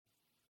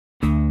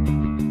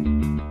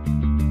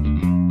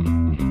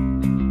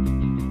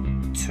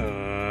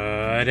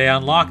Today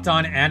on Locked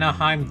On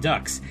Anaheim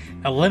Ducks,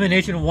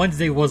 Elimination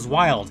Wednesday was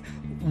wild.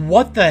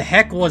 What the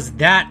heck was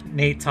that,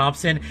 Nate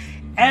Thompson?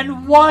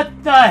 And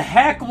what the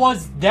heck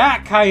was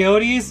that,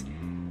 Coyotes?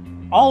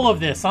 All of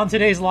this on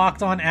today's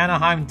Locked On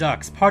Anaheim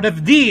Ducks, part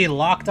of the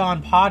Locked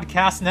On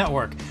Podcast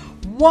Network.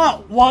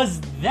 What was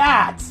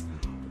that?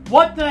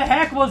 What the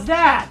heck was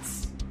that?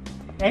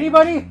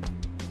 Anybody?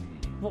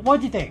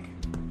 What'd you think?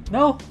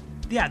 No?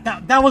 Yeah,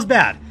 that was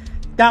bad.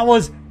 That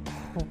was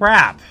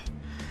crap.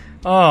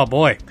 Oh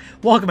boy.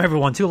 Welcome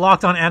everyone to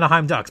Locked On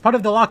Anaheim Ducks, part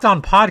of the Locked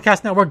On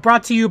Podcast Network,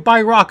 brought to you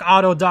by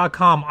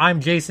RockAuto.com.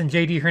 I'm Jason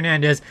JD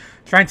Hernandez,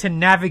 trying to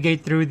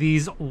navigate through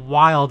these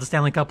wild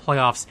Stanley Cup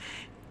playoffs.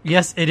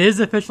 Yes, it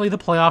is officially the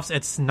playoffs.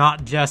 It's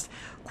not just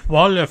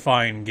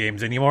qualifying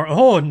games anymore.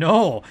 Oh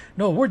no,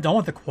 we're done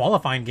with the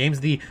qualifying games.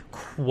 The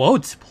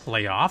quote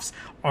playoffs.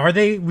 Are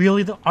they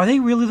really the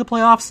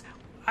playoffs?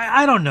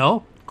 I don't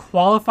know.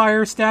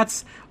 Qualifier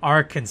stats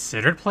are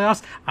considered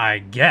playoffs, I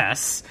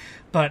guess,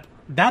 but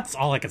that's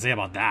all I can say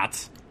about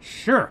that.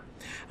 Sure.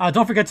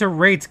 Don't forget to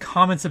rate,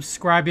 comment,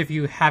 subscribe if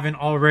you haven't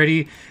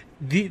already.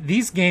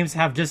 These games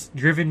have just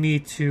driven me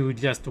to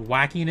just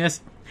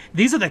wackiness.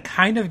 These are the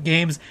kind of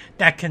games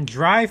that can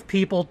drive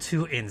people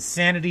to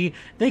insanity.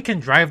 They can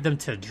drive them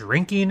to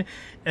drinking,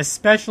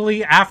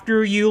 especially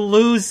after you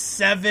lose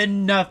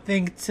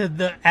 7-0 to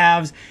the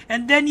Avs,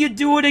 and then you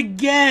do it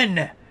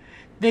again.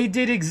 They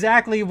did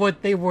exactly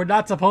what they were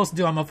not supposed to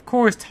do. I'm, of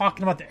course,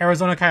 talking about the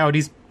Arizona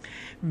Coyotes.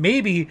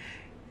 Maybe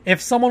if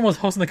someone was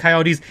hosting the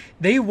Coyotes,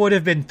 they would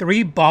have been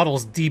 3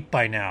 bottles deep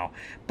by now.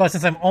 But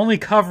since I'm only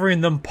covering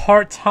them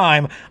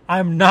part-time,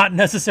 I'm not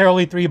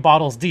necessarily 3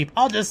 bottles deep.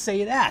 I'll just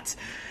say that.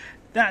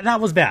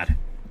 That was bad.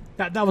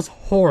 That was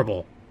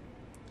horrible.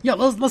 Yeah,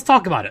 let's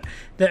talk about it.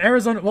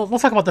 Let's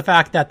talk about the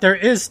fact that there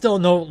is still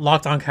no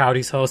Locked On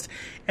Coyotes host,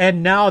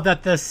 and now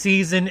that the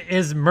season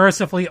is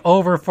mercifully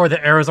over for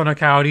the Arizona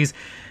Coyotes,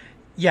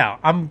 yeah,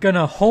 I'm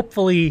gonna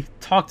hopefully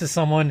talk to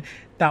someone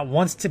that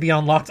wants to be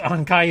on Locked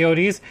On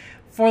Coyotes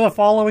for the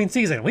following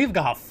season. We've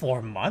got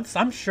 4 months.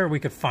 I'm sure we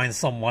could find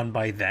someone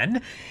by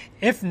then.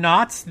 If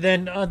not,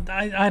 then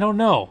I don't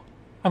know.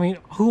 I mean,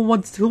 who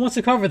wants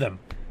to cover them?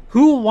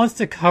 Who wants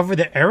to cover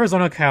the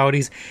Arizona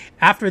Coyotes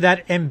after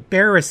that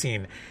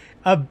embarrassing,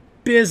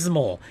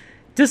 abysmal,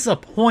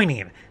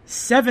 disappointing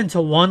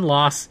 7-1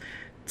 loss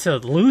to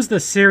lose the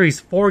series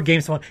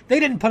 4-1? They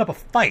didn't put up a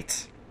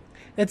fight.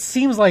 It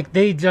seems like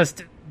they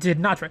just did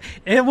not try.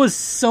 It was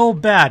so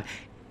bad.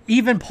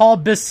 Even Paul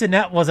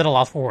Bissonnette was at a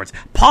loss for words.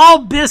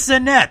 Paul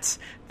Bissonnette,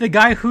 the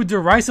guy who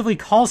derisively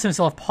calls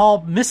himself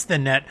Paul Miss the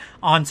Net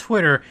on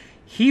Twitter,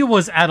 he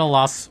was at a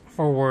loss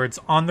for words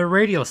on the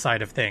radio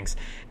side of things.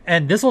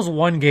 And this was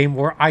one game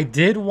where I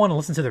did want to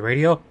listen to the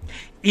radio.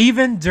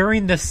 Even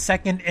during the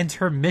second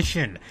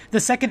intermission,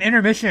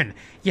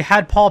 you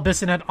had Paul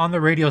Bissonnette on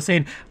the radio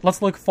saying,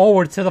 let's look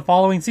forward to the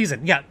following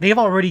season. Yeah, they've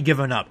already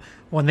given up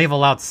when they've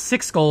allowed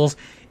 6 goals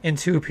in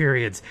 2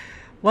 periods.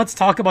 Let's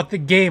talk about the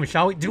game,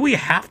 shall we? Do we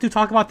have to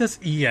talk about this?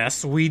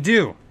 Yes, we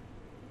do.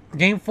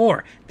 Game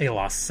 4, they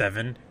lost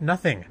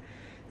 7-0.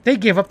 They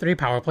gave up 3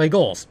 power play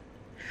goals.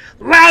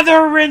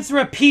 Lather, rinse,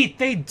 repeat.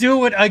 They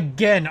do it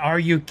again. Are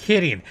you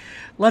kidding?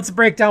 Let's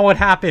break down what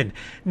happened.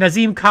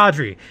 Nazem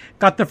Kadri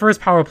got the first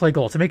power play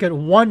goal to make it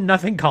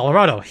 1-0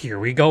 Colorado. Here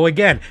we go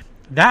again.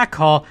 That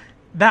call,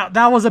 that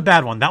was a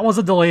bad one. That was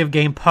a delay of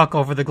game puck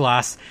over the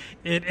glass.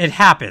 It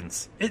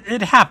happens.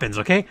 It happens,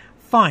 okay?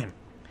 Fine.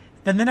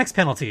 Then the next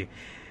penalty.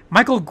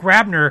 Michael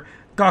Grabner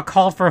got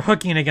called for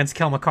hooking against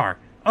Cale Makar.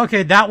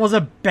 Okay, that was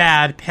a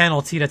bad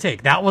penalty to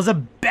take. That was a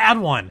bad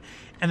one.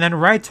 And then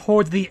right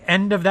towards the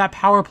end of that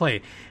power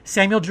play,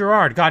 Samuel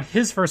Girard got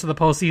his first of the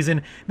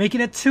postseason, making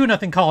it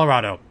 2-0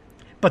 Colorado.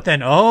 But then,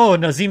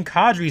 Nazem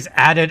Kadri's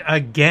at it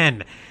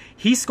again.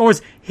 He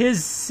scores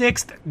his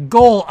 6th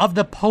goal of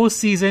the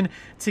postseason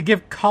to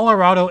give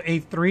Colorado a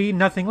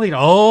 3-0 lead.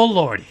 Oh,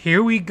 Lord,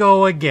 here we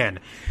go again.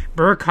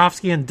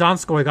 Burakovsky and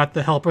Donskoy got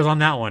the helpers on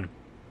that one.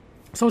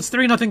 So it's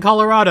 3-0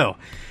 Colorado.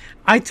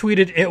 I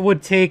tweeted it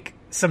would take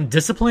some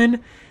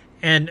discipline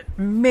and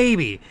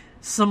maybe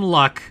some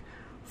luck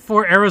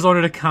for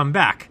Arizona to come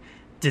back.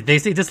 Did they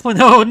stay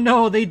disciplined? Oh,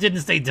 no, they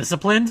didn't stay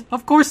disciplined.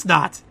 Of course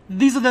not.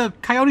 These are the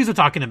Coyotes we're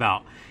talking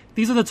about.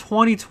 These are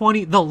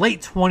the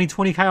late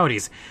 2020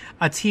 Coyotes.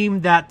 A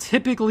team that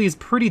typically is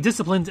pretty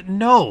disciplined.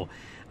 No,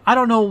 I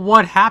don't know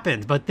what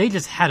happened, but they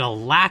just had a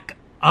lack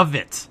of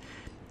it.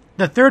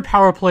 The third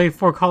power play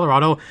for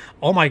Colorado,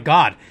 oh my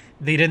God,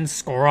 they didn't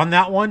score on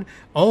that one?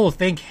 Oh,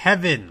 thank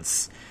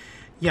heavens.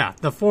 Yeah,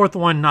 the fourth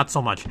one, not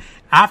so much.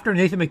 After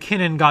Nathan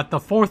MacKinnon got the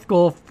 4th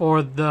goal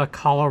for the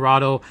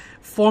Colorado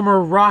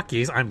former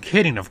Rockies, I'm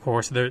kidding, of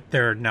course,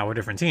 they're now a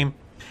different team.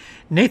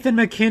 Nathan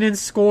MacKinnon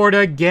scored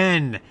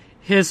again,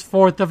 his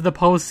 4th of the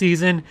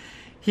postseason.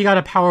 He got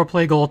a power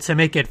play goal to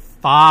make it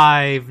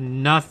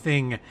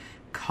 5-0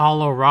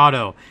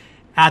 Colorado.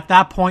 At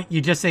that point,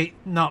 you just say,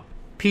 no,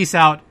 peace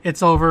out,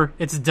 it's over,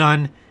 it's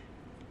done.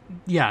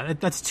 Yeah,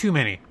 that's too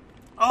many.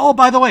 Oh,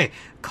 by the way,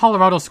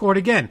 Colorado scored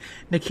again.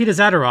 Nikita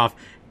Zadorov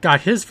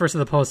got his first of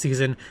the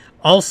postseason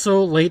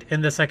also late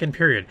in the second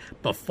period.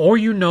 Before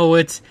you know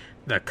it,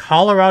 the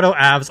Colorado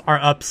Avs are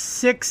up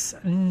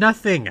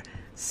 6-0.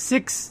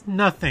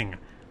 6-0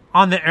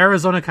 on the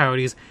Arizona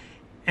Coyotes.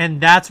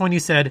 And that's when you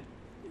said,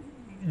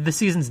 the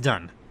season's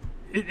done.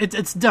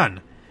 It's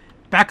done.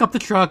 Back up the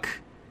truck.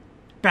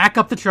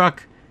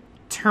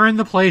 Turn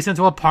the place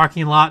into a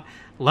parking lot.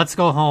 Let's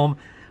go home.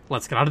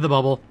 Let's get out of the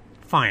bubble.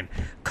 Fine.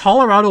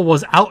 Colorado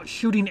was out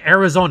shooting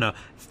Arizona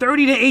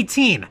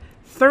 30-18.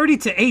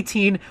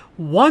 30-18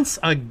 once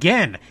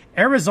again.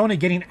 Arizona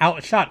getting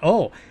outshot.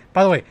 Oh,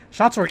 by the way,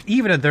 shots were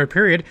even in third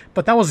period,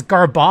 but that was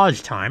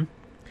garbage time.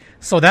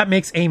 So that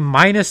makes a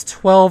minus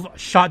 12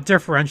 shot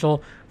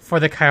differential for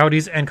the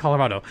Coyotes and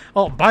Colorado.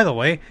 Oh, by the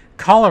way,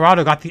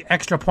 Colorado got the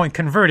extra point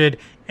converted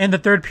in the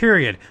third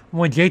period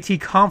when JT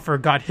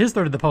Compher got his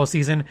third of the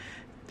postseason.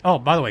 Oh,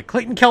 by the way,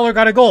 Clayton Keller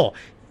got a goal.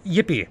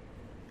 Yippee.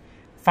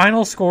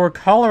 Final score,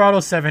 Colorado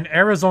 7,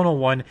 Arizona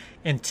 1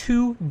 in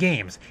 2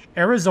 games.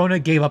 Arizona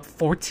gave up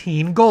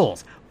 14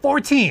 goals.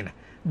 14!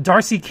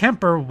 Darcy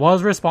Kuemper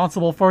was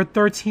responsible for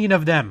 13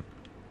 of them.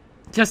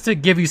 Just to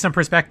give you some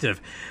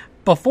perspective,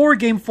 before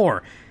Game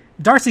 4,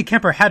 Darcy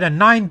Kuemper had a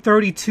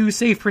 .932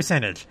 save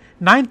percentage.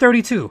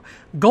 .932.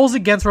 Goals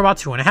against were about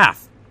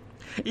 2.5.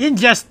 In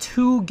just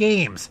 2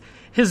 games,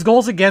 his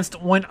goals against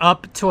went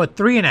up to a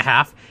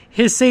 3.5.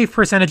 His save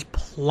percentage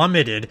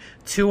plummeted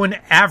to an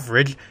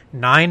average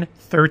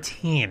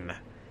 .913.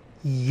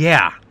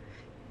 Yeah,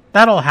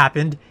 that all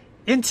happened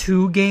in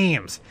 2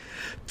 games.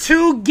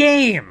 2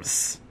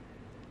 games!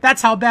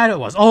 That's how bad it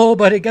was. Oh,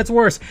 but it gets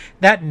worse.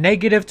 That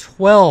negative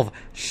 12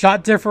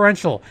 shot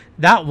differential,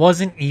 that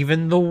wasn't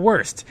even the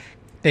worst.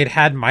 They'd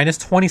had minus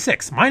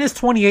 26, minus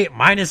 28,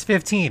 minus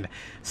 15.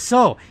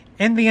 So,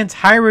 in the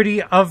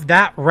entirety of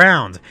that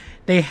round,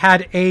 they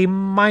had a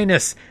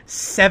minus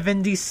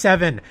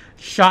 77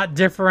 shot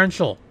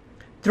differential.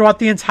 Throughout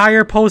the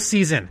entire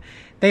postseason,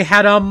 they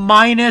had a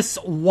minus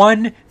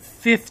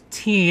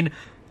 115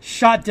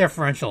 shot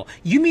differential.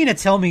 You mean to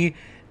tell me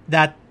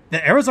that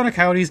the Arizona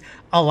Coyotes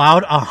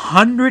allowed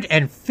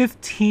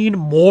 115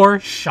 more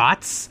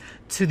shots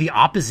to the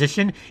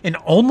opposition in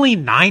only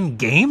 9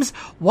 games?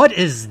 What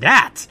is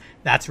that?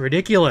 That's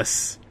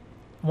ridiculous,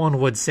 one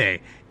would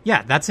say.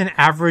 Yeah, that's an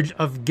average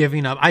of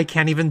giving up. I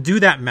can't even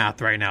do that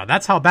math right now.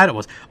 That's how bad it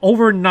was.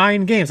 Over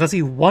 9 games. Let's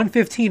see,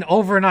 115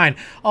 over 9.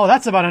 Oh,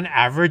 that's about an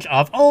average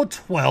of,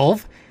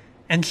 12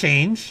 and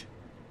change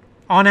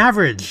on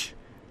average.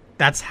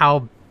 That's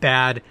how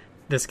bad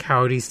this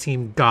Coyotes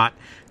team got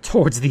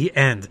towards the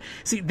end.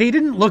 See, they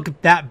didn't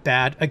look that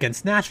bad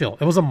against Nashville.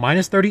 It was a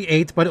minus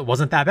 38, but it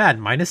wasn't that bad.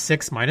 Minus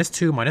 6, minus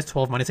 2, minus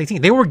 12, minus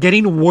 18. They were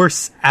getting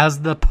worse as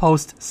the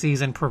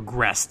postseason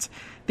progressed.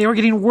 They were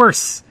getting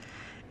worse.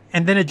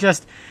 And then I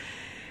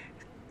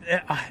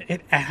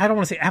don't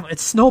want to say, it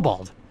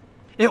snowballed.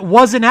 It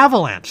was an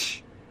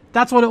avalanche.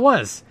 That's what it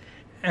was.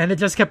 And it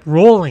just kept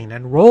rolling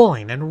and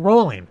rolling and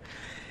rolling.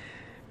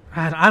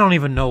 I don't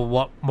even know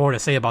what more to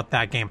say about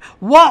that game.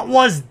 What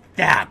was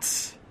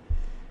that?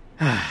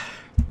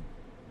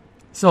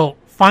 So,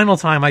 final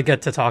time I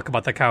get to talk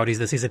about the Coyotes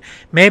this season.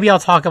 Maybe I'll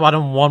talk about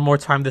them one more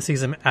time this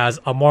season as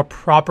a more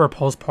proper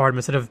postpartum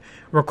instead of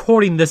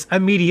recording this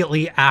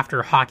immediately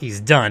after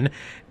hockey's done.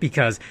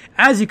 Because,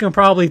 as you can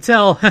probably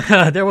tell,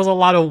 there was a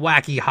lot of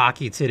wacky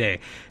hockey today.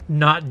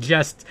 Not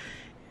just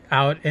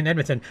out in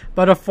Edmonton,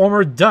 but a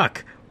former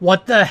Duck.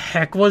 What the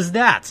heck was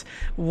that?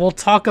 We'll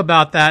talk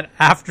about that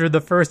after the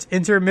first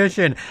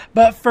intermission.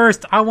 But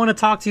first, I want to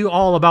talk to you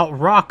all about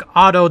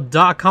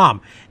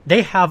RockAuto.com.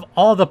 They have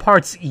all the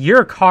parts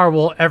your car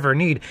will ever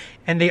need,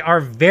 and they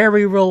are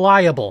very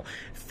reliable.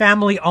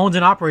 Family owned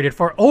and operated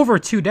for over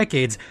 2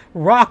 decades,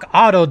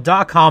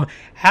 RockAuto.com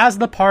has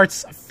the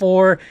parts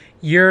for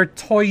your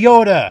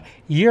Toyota,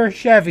 your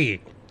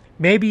Chevy.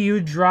 Maybe you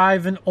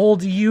drive an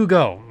old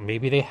Yugo.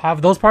 Maybe they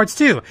have those parts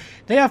too.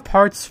 They have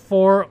parts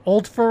for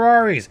old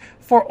Ferraris,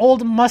 for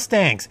old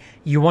Mustangs.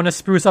 You want to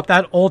spruce up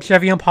that old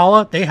Chevy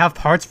Impala? They have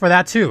parts for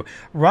that too.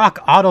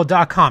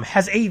 RockAuto.com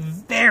has a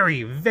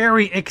very,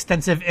 very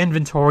extensive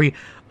inventory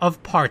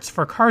of parts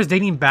for cars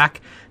dating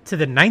back to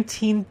the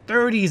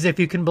 1930s, if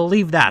you can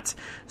believe that.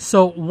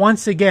 So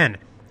once again,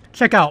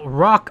 check out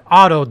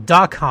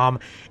RockAuto.com,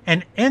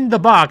 and in the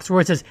box where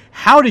it says,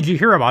 "How did you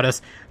hear about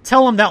us?"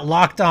 tell them that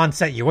Locked On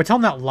sent you, or tell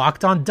them that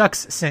Locked On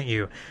Ducks sent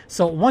you.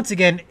 So once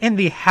again, in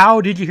the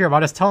 "How did you hear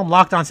about us?" tell them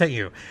Locked On sent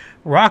you.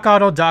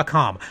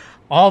 RockAuto.com.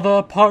 All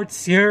the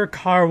parts your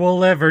car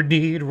will ever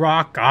need.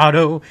 Rock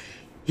Auto.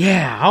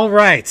 Yeah, all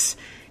right.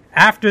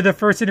 After the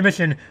first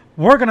intermission,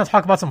 we're going to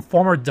talk about some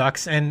former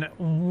Ducks, and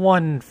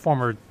one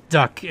former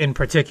Duck in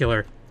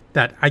particular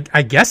that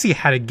I guess he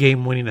had a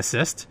game-winning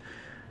assist.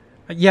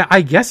 Yeah,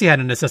 I guess he had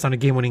an assist on a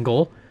game-winning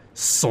goal.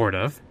 Sort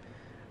of.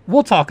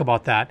 We'll talk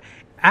about that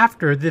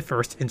after the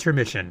first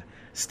intermission.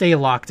 Stay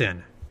locked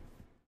in.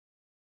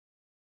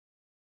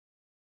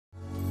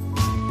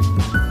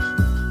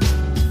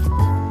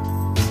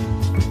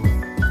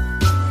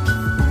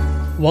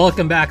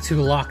 Welcome back to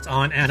Locked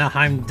On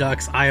Anaheim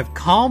Ducks. I have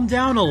calmed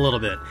down a little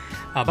bit.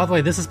 By the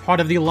way, this is part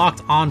of the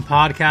Locked On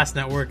Podcast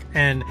Network,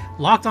 and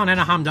Locked On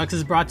Anaheim Ducks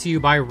is brought to you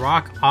by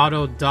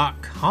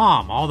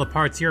RockAuto.com. All the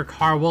parts your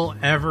car will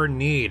ever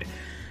need.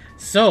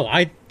 So,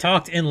 I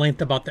talked in length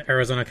about the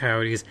Arizona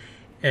Coyotes,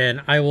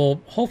 and I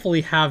will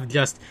hopefully have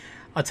just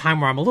a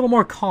time where I'm a little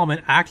more calm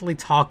and actually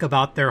talk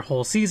about their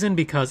whole season,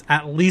 because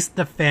at least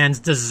the fans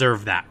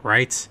deserve that,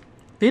 right?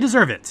 They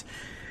deserve it.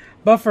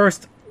 But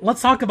first,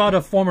 let's talk about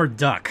a former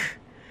Duck,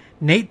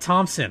 Nate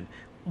Thompson.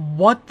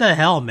 What the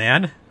hell,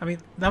 man? I mean,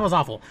 that was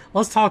awful.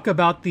 Let's talk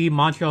about the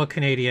Montreal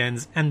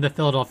Canadiens and the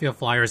Philadelphia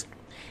Flyers,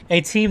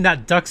 a team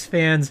that Ducks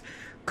fans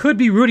could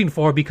be rooting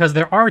for because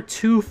there are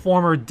two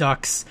former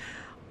Ducks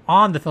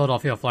on the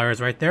Philadelphia Flyers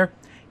right there.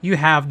 You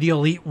have the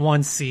Elite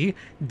 1C,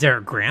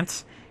 Derek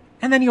Grant,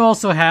 and then you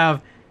also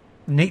have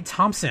Nate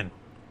Thompson.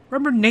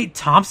 Remember Nate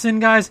Thompson,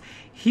 guys?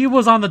 He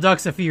was on the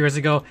Ducks a few years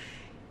ago.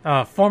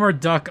 Former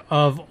Duck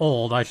of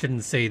old. I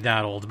shouldn't say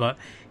that old, but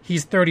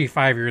he's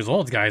 35 years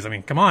old, guys. I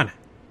mean, come on.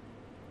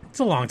 It's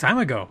a long time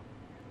ago.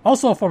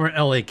 Also a former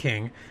LA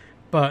King,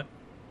 but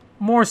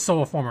more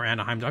so a former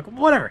Anaheim Duck.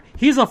 Whatever.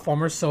 He's a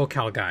former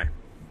SoCal guy.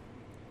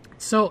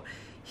 So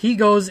he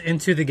goes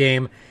into the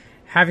game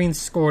having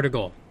scored a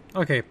goal.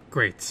 Okay,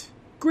 great.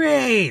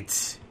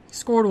 Great! He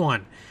scored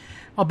one.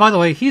 Oh, by the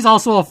way, he's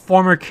also a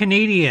former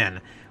Canadian,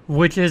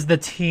 which is the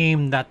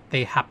team that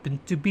they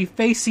happen to be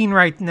facing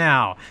right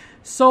now.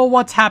 So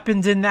what's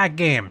happened in that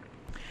game?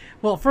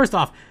 Well, first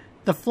off,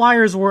 the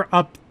Flyers were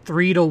up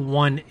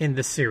 3-1 in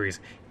the series.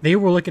 They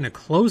were looking to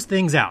close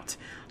things out.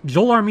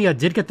 Joel Armia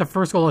did get the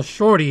first goal of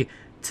Shorty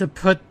to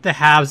put the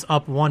Habs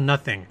up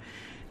 1-0.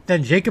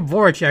 Then Jacob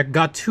Voracek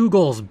got 2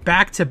 goals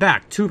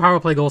back-to-back, 2 power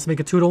play goals to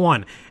make it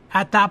 2-1.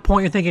 At that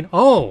point, you're thinking,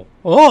 oh,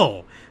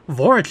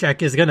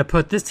 Voracek is going to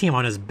put this team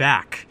on his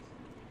back.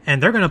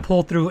 And they're going to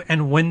pull through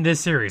and win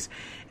this series.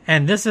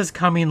 And this is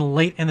coming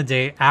late in the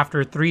day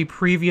after 3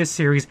 previous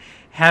series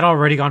had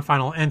already gone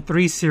final and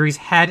 3 series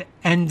had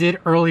ended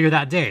earlier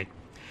that day.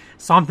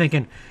 So I'm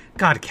thinking,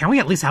 God, can we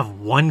at least have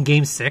one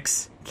Game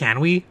 6? Can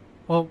we?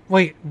 Well,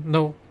 wait,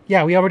 no.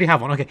 Yeah, we already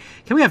have one. Okay.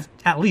 Can we have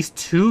at least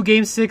 2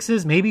 Game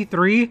 6s? Maybe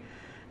 3?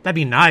 That'd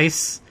be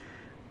nice.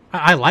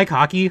 I like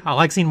hockey. I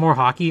like seeing more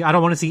hockey. I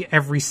don't want to see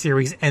every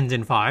series end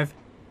in 5.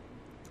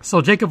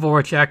 So Jacob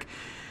Voracek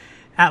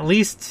at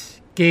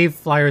least gave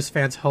Flyers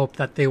fans hope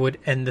that they would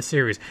end the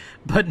series.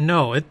 But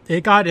no,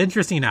 it got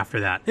interesting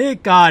after that.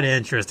 It got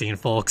interesting,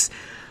 folks.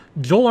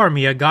 Joel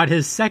Armia got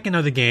his second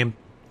of the game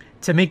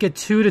to make it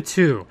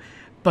 2-2.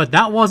 But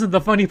that wasn't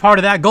the funny part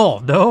of that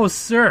goal. No,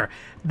 sir.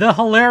 The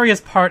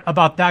hilarious part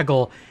about that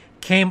goal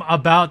came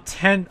about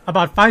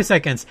 5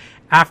 seconds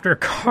after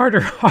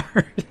Carter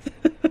Hart.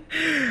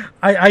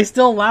 I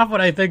still laugh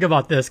when I think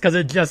about this because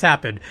it just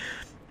happened.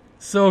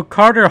 So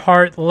Carter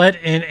Hart let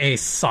in a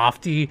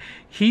softie.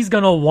 He's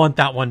going to want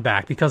that one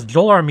back because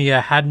Joel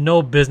Armia had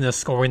no business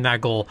scoring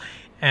that goal,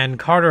 and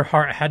Carter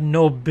Hart had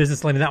no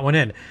business letting that one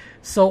in.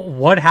 So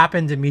what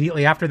happened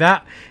immediately after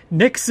that?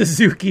 Nick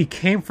Suzuki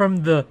came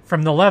from the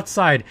left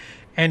side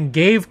and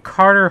gave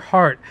Carter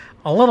Hart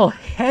a little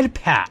head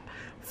pat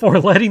for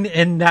letting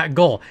in that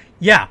goal.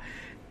 Yeah,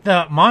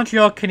 the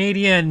Montreal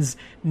Canadiens'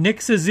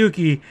 Nick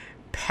Suzuki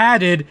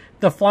patted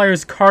the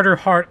Flyers' Carter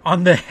Hart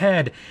on the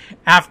head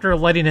after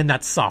letting in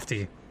that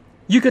softie.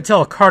 You could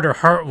tell Carter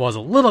Hart was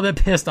a little bit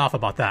pissed off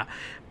about that.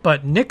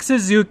 But Nick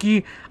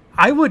Suzuki,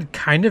 I would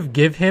kind of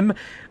give him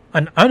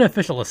an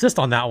unofficial assist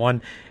on that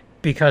one,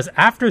 because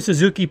after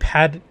Suzuki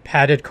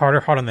patted Carter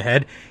Hart on the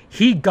head,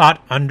 he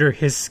got under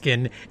his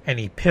skin and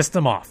he pissed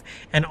him off.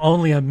 And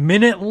only a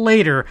minute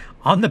later,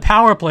 on the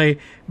power play,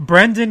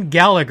 Brendan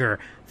Gallagher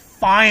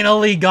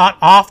finally got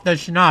off the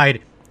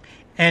schneid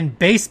and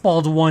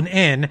baseballed one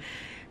in.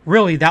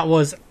 Really, that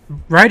was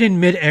right in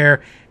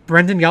midair.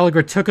 Brendan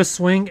Gallagher took a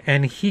swing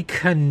and he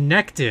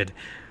connected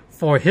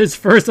for his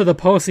first of the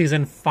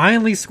postseason,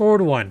 finally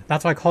scored one.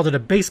 That's why I called it a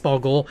baseball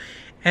goal.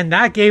 And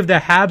that gave the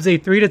Habs a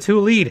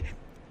 3-2 lead.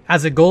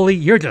 As a goalie,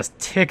 you're just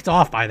ticked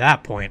off by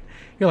that point.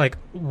 You're like,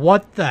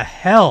 what the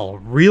hell?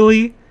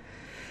 Really?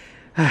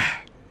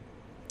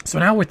 So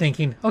now we're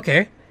thinking,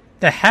 okay,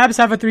 the Habs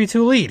have a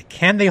 3-2 lead.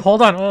 Can they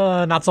hold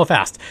on? Not so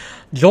fast.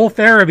 Joel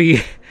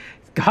Farabee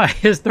got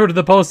his third of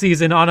the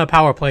postseason on a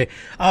power play.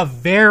 A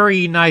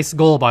very nice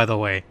goal, by the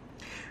way.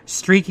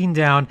 Streaking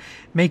down,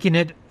 making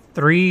it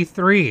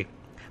 3-3.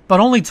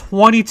 But only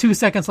 22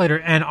 seconds later,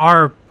 and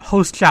our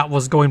host chat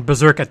was going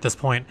berserk at this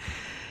point,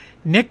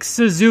 Nick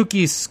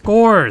Suzuki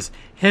scores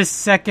his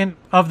second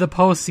of the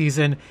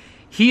postseason.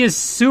 He is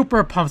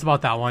super pumped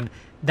about that one.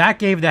 That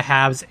gave the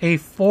Habs a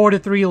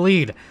 4-3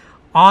 lead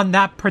on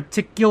that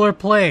particular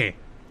play.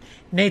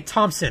 Nate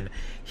Thompson,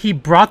 he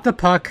brought the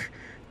puck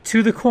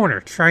to the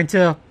corner, trying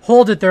to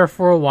hold it there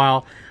for a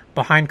while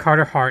behind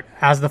Carter Hart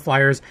as the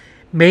Flyers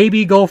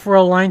maybe go for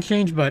a line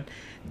change, but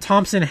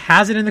Thompson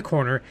has it in the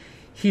corner.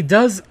 He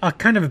does a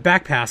kind of a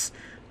back pass,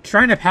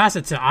 trying to pass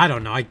it to, I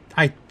don't know,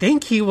 I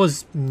think he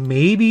was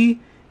maybe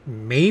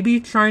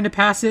trying to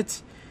pass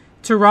it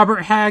to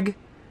Robert Hagg.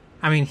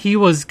 I mean, he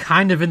was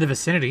kind of in the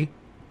vicinity.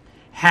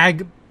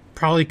 Hagg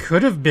probably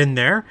could have been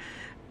there,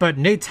 but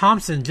Nate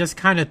Thompson just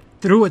kind of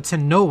threw it to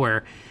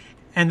nowhere,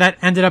 and that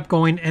ended up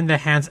going in the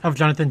hands of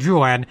Jonathan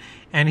Drouin,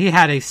 and he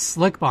had a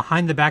slick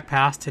behind-the-back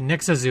pass to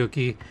Nick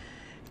Suzuki.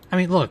 I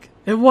mean, look,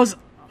 it was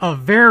a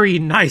very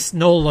nice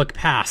no-look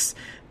pass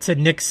to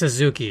Nick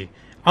Suzuki.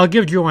 I'll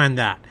give Drouin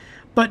that.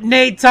 But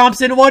Nate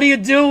Thompson, what are you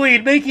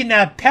doing making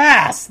that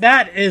pass?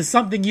 That is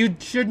something you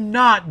should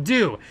not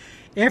do.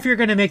 If you're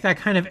going to make that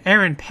kind of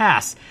errant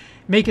pass,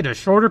 make it a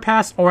shorter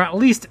pass, or at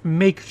least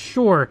make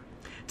sure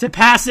to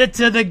pass it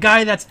to the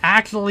guy that's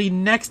actually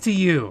next to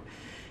you.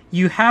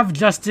 You have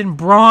Justin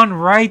Braun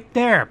right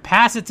there.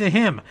 Pass it to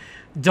him.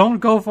 Don't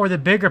go for the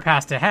bigger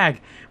pass to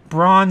Hag.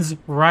 Braun's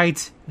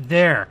right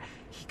there.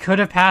 He could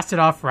have passed it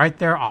off right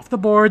there off the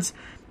boards,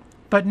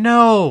 but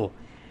no.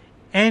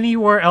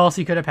 Anywhere else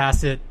he could have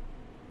passed it.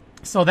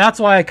 So that's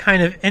why I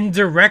kind of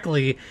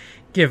indirectly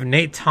give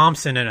Nate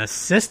Thompson an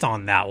assist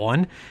on that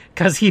one,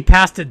 because he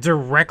passed it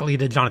directly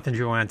to Jonathan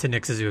Drouin, to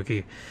Nick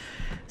Suzuki.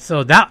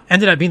 So that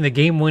ended up being the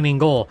game-winning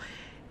goal.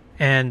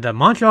 And the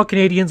Montreal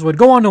Canadiens would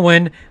go on to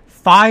win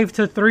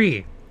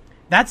 5-3.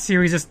 That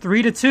series is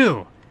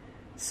 3-2.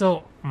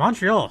 So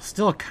Montreal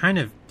still kind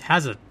of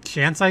has a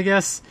chance, I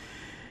guess.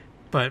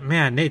 But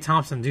man, Nate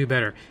Thompson do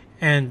better.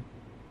 And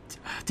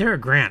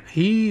Derek Grant,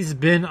 he's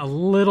been a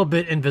little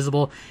bit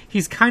invisible.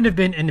 He's kind of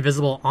been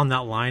invisible on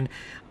that line.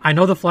 I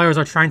know the Flyers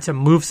are trying to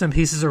move some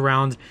pieces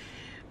around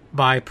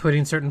by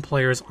putting certain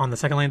players on the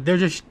second line.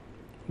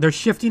 They're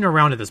shifting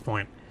around at this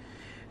point.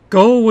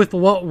 Go with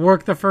what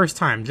worked the first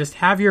time. Just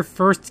have your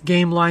first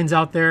game lines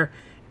out there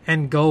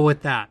and go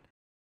with that.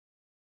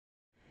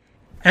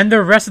 And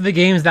the rest of the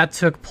games that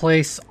took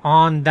place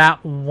on that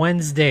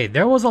Wednesday.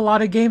 There was a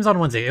lot of games on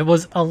Wednesday. It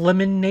was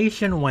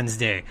Elimination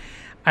Wednesday.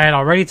 I had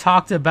already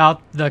talked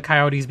about the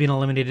Coyotes being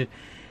eliminated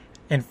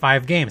in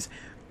 5 games.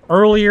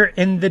 Earlier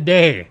in the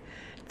day,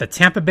 the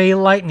Tampa Bay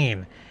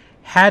Lightning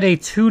had a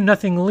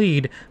 2-0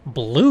 lead,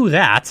 blew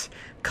that.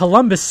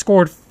 Columbus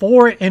scored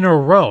 4 in a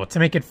row to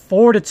make it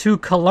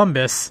 4-2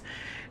 Columbus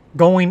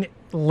going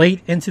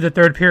late into the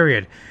third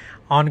period,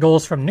 on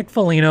goals from Nick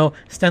Foligno,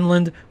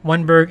 Stenlund,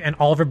 Wenberg, and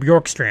Oliver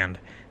Bjorkstrand.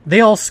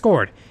 They all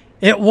scored.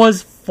 It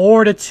was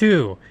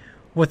 4-2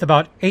 with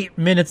about 8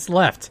 minutes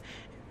left.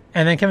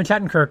 And then Kevin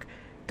Shattenkirk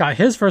got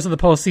his first of the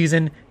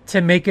postseason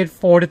to make it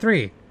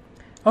 4-3.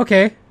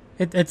 Okay,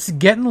 it's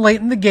getting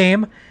late in the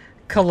game.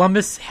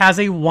 Columbus has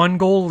a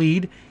 1-goal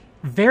lead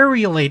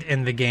very late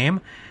in the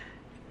game.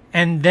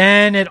 And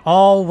then it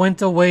all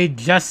went away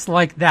just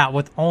like that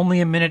with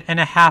only a minute and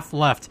a half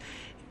left.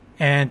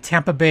 And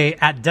Tampa Bay,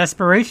 at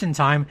desperation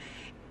time,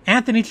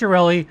 Anthony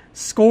Cirelli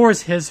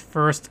scores his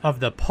first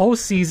of the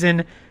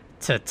postseason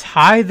to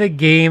tie the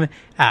game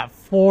at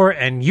 4.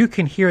 And you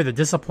can hear the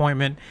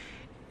disappointment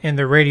in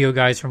the radio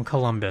guys from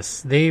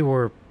Columbus. They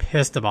were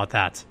pissed about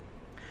that.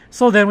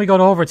 So then we go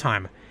to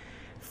overtime.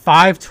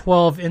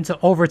 5-12 into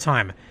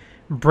overtime.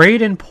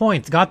 Braden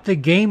Point got the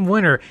game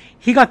winner.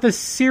 He got the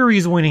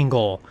series-winning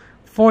goal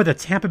for the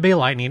Tampa Bay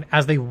Lightning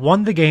as they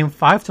won the game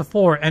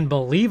 5-4. And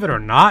believe it or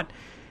not,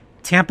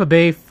 Tampa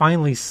Bay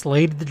finally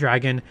slayed the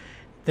Dragon.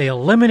 They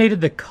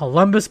eliminated the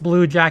Columbus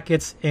Blue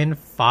Jackets in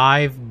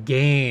 5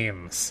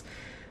 games.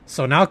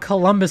 So now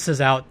Columbus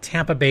is out.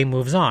 Tampa Bay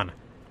moves on.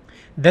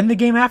 Then the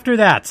game after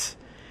that,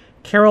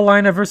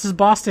 Carolina versus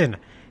Boston.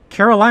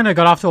 Carolina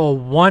got off to a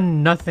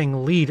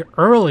 1-0 lead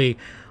early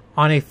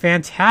on a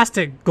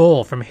fantastic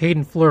goal from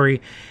Hayden Fleury,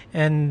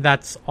 and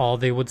that's all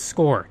they would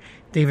score.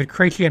 David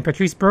Krejci and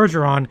Patrice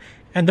Bergeron,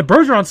 and the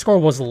Bergeron score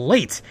was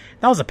late.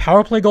 That was a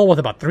power play goal with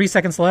about 3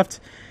 seconds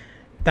left.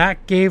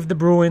 That gave the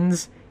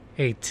Bruins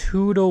a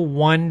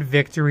 2-1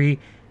 victory.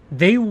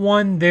 They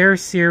won their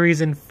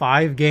series in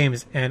 5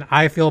 games, and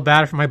I feel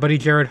bad for my buddy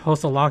Jared,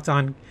 host of Locked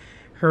On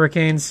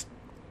Hurricanes.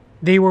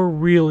 They were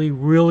really,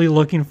 really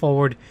looking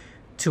forward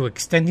to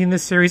extending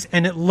this series,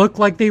 and it looked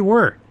like they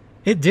were.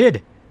 It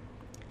did.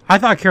 I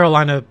thought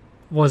Carolina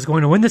was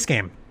going to win this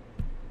game.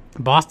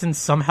 Boston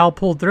somehow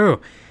pulled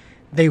through.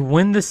 They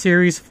win the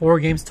series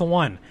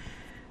 4-1.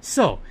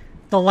 So,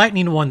 the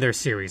Lightning won their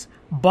series.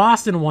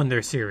 Boston won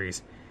their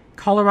series.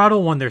 Colorado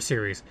won their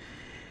series.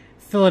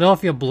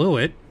 Philadelphia blew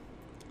it.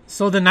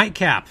 So the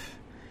nightcap.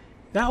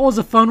 That was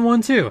a fun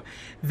one too.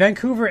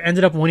 Vancouver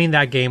ended up winning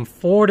that game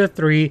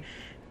 4-3.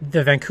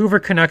 The Vancouver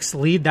Canucks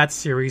lead that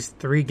series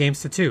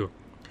 3-2.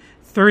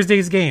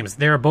 Thursday's games,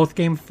 they are both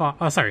Game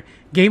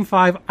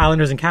 5,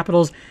 Islanders and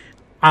Capitals.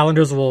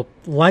 Islanders will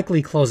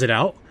likely close it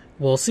out.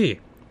 We'll see.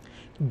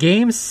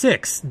 Game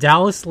 6,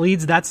 Dallas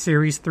leads that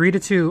series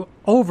 3-2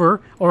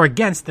 over or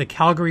against the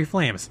Calgary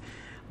Flames.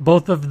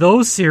 Both of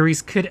those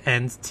series could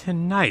end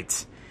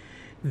tonight.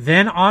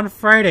 Then on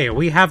Friday,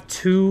 we have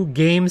 2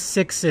 Game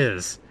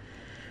 6s.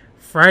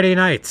 Friday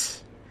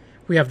night,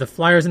 we have the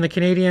Flyers and the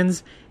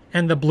Canadiens,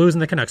 and the Blues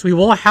and the Canucks. We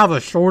will have a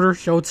shorter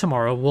show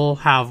tomorrow. We'll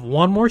have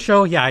one more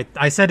show. Yeah,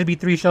 I said it'd be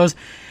 3 shows.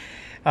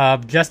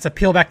 Just to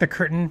peel back the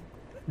curtain,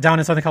 down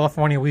in Southern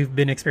California, we've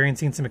been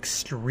experiencing some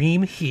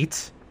extreme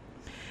heat.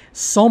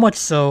 So much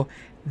so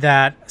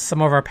that some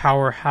of our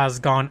power has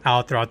gone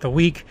out throughout the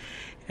week.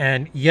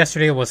 And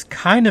yesterday was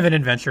kind of an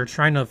adventure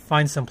trying to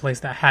find some place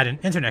that had an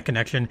internet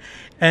connection.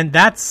 And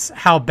that's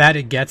how bad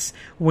it gets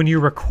when you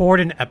record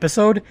an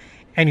episode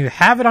and you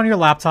have it on your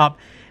laptop,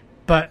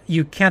 but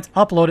you can't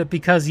upload it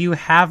because you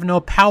have no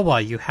power,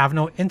 you have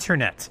no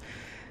internet.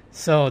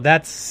 So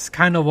that's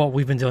kind of what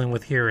we've been dealing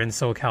with here in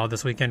SoCal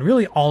this weekend.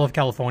 Really all of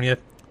California,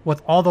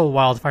 with all the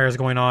wildfires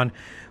going on,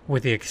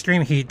 with the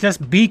extreme heat.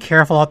 Just be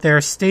careful out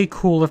there. Stay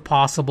cool if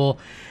possible.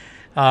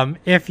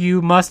 If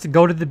you must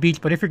go to the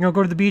beach, but if you're going to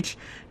go to the beach,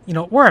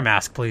 wear a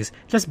mask, please.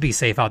 Just be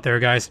safe out there,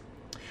 guys.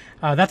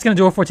 That's going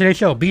to do it for today's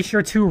show. Be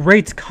sure to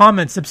rate,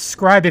 comment,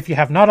 subscribe if you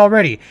have not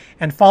already,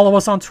 and follow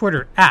us on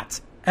Twitter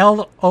at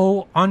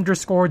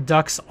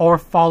 @LO_Ducks, or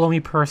follow me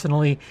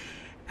personally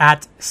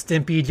at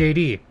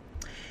StimpyJD.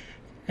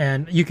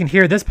 And you can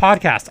hear this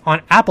podcast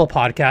on Apple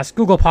Podcasts,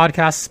 Google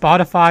Podcasts,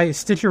 Spotify,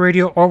 Stitcher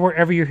Radio, or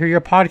wherever you hear your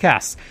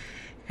podcasts.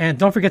 And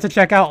don't forget to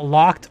check out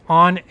Locked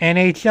On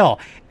NHL.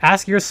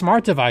 Ask your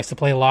smart device to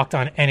play Locked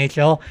On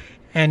NHL,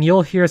 and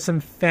you'll hear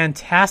some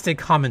fantastic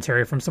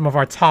commentary from some of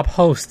our top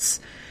hosts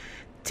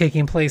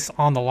taking place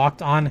on the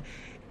Locked On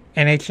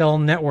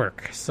NHL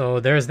network. So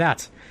there's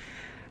that.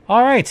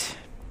 All right.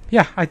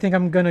 Yeah, I think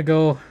I'm going to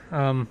go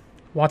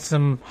watch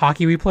some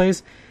hockey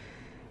replays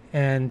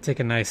and take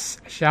a nice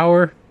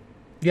shower.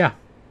 Yeah.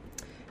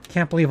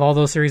 Can't believe all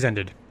those series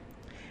ended.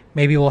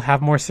 Maybe we'll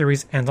have more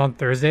series end on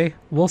Thursday.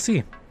 We'll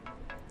see.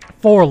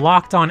 For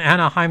Locked On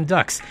Anaheim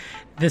Ducks,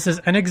 this is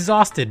an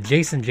exhausted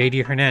Jason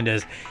J.D.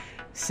 Hernandez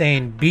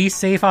saying be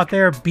safe out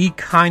there, be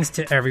kind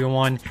to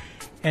everyone,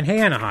 and hey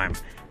Anaheim,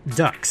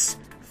 Ducks,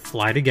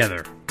 fly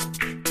together.